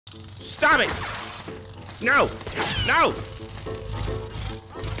Stop it! No! No!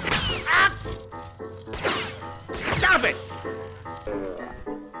 Ah! Stop it!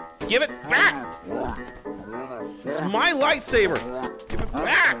 Give it back! It's my lightsaber! Give it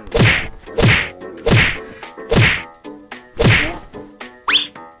back!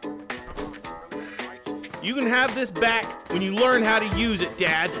 You can have this back when you learn how to use it,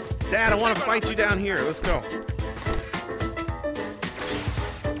 Dad. Dad, I want to fight you down here. Let's go.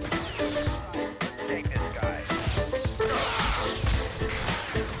 Take this guy.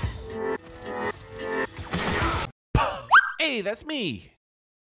 Hey, that's me.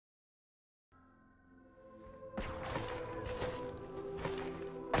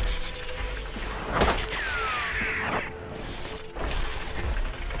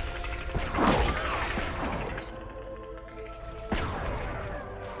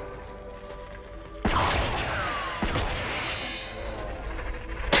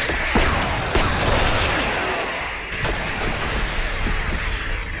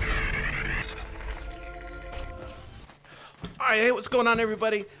 Hey, what's going on,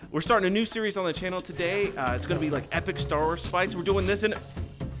 everybody? We're starting a new series on the channel today. It's going to be like epic Star Wars fights. We're doing this in...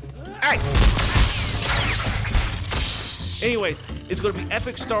 Hey! Anyways, it's going to be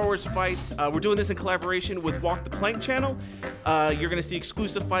epic Star Wars fights. We're doing this in collaboration with Walk the Plank channel. You're going to see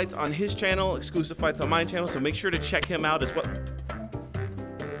exclusive fights on his channel, exclusive fights on my channel, so make sure to check him out as well.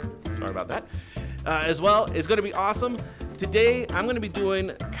 Sorry about that. As well, it's going to be awesome. Today, I'm going to be doing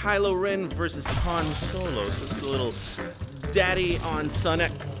Kylo Ren versus Han Solo. So it's a little... Daddy on Son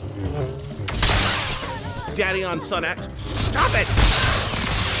Act. Daddy on Son Act. Stop it!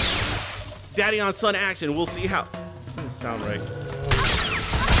 Daddy on Son action. We'll see how. Doesn't sound right.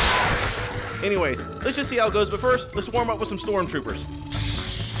 Anyways, let's just see how it goes. But first, let's warm up with some stormtroopers.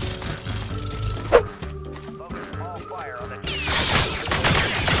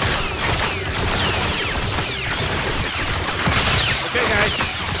 Okay, guys.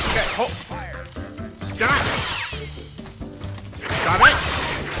 Okay, hold. Stop. Stop it!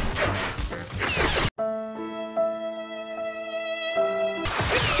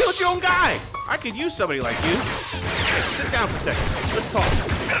 You just killed your own guy! I could use somebody like you. Sit down for a second. Let's talk.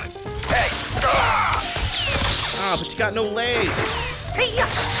 Hey! Ah, but you got no legs. Hey! Yeah!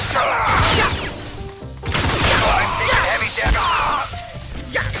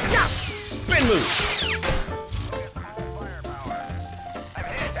 Yeah! Spin move!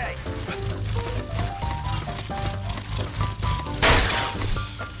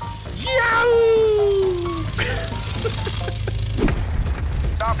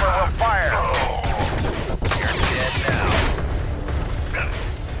 Chopper will fire. You're dead now.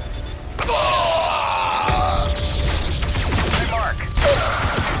 My mark.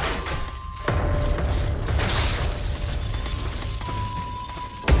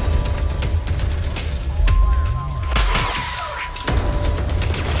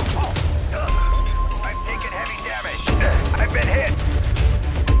 I'm taking heavy damage. I've been hit.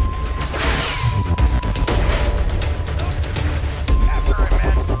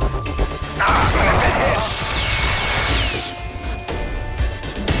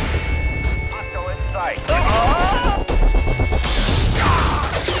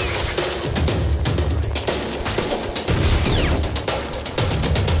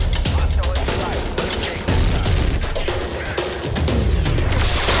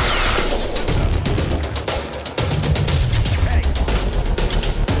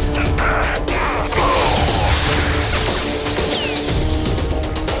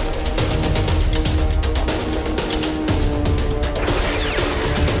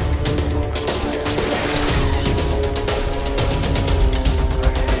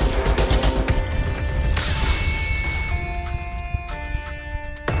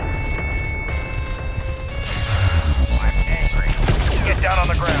 Down on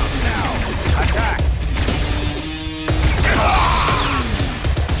the ground. Now, attack!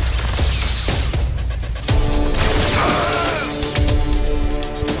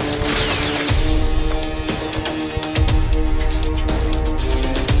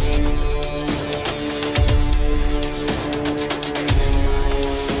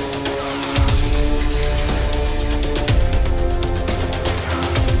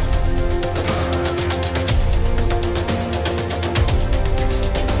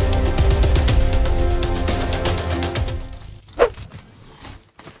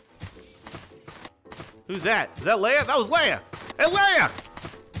 Who's that? Is that Leia? That was Leia! Hey, Leia!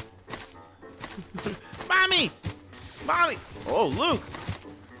 Mommy! Mommy! Oh, Luke!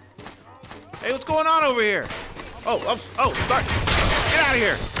 Hey, what's going on over here? Oh, sorry. Get out of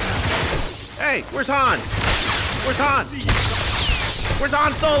here! Hey, where's Han? Where's Han? Where's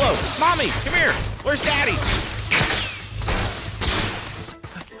Han Solo? Mommy, come here. Where's Daddy?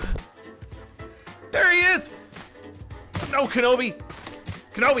 There he is. No, Kenobi.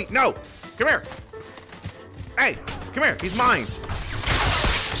 Kenobi, no. Come here. Hey, come here. He's mine.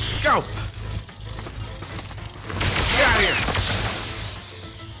 Let's go. Get out of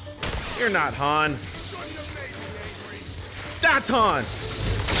here. You're not Han. That's Han.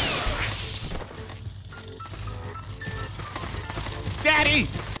 Daddy.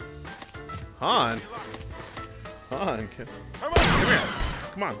 Han. Han. Come here.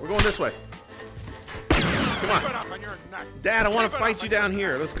 Come on. We're going this way. Come on. Dad, I want to fight you down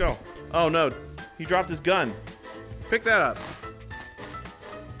here. Let's go. Oh, no. He dropped his gun. Pick that up.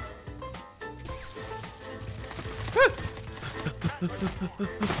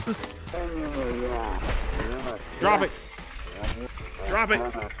 Drop it. Drop it.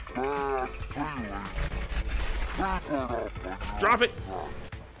 Drop it.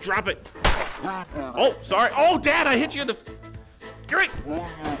 Drop it. Oh, sorry. Oh, Dad, I hit you in the... Give it.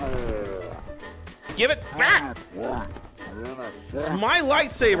 Give it back. It's my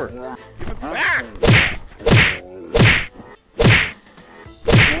lightsaber. Give it back.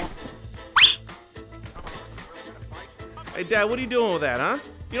 Hey, Dad, what are you doing with that, huh?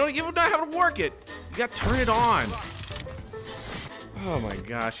 You don't even know how to work it. You gotta turn it on. Oh my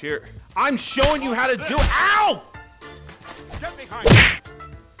gosh, here. I'm showing you how to do it. Ow! Get behind.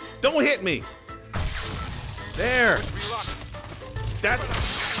 Don't hit me. There. That.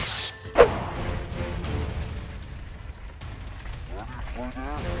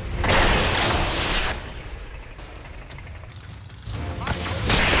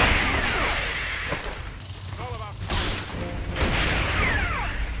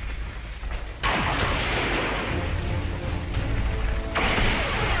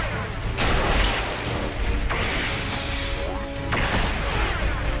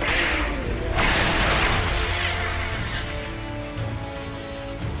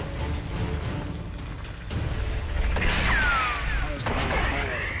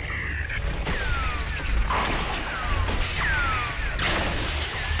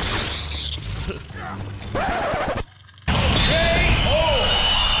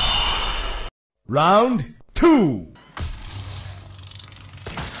 Round 2.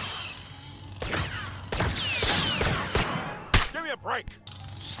 Give me a break.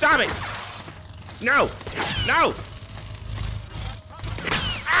 Stop it! No! No!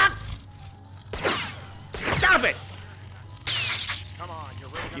 Ah! Stop it! Come on, you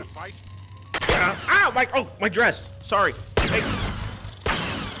ready to fight? Ow! My dress. Sorry. Hey.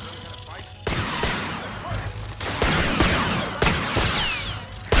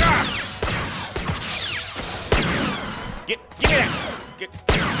 Give me that! Get,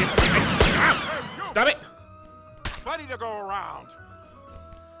 ow! Stop it! Plenty to go around.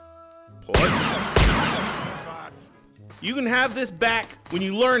 Pull it. You can have this back when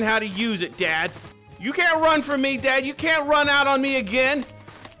you learn how to use it, Dad. You can't run from me, Dad. You can't run out on me again.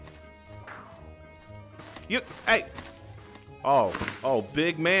 Hey. Oh,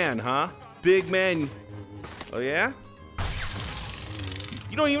 big man, huh? Big man. Oh, yeah?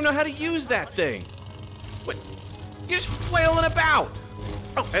 You don't even know how to use that thing. What? You're just flailing about.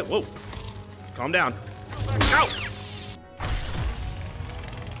 Oh, hey, whoa. Calm down. Ow!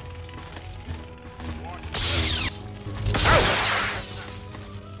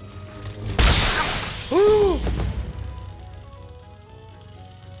 Ooh.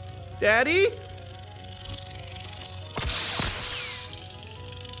 Daddy?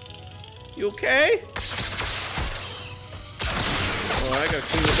 You okay? Oh, I gotta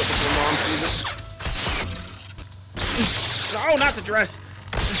clean this up before Mom sees it. No, not the dress.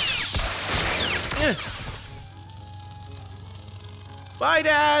 Bye,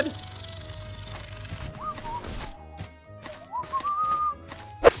 Dad.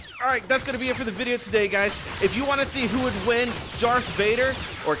 Alright, that's going to be it for the video today, guys. If you want to see who would win, Darth Vader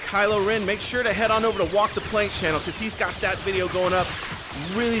or Kylo Ren, make sure to head on over to Walk the Plank channel because he's got that video going up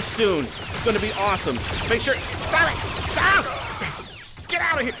really soon. It's going to be awesome. Make sure... Stop it! Stop! Get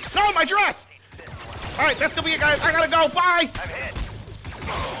out of here! No, my dress! Alright, that's going to be it, guys. I got to go. Bye! I'm hit.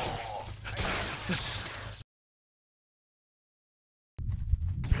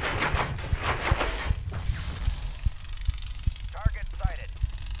 Target sighted.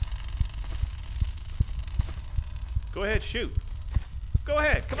 Go ahead, shoot. Go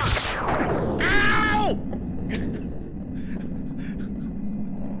ahead, come on. Ow!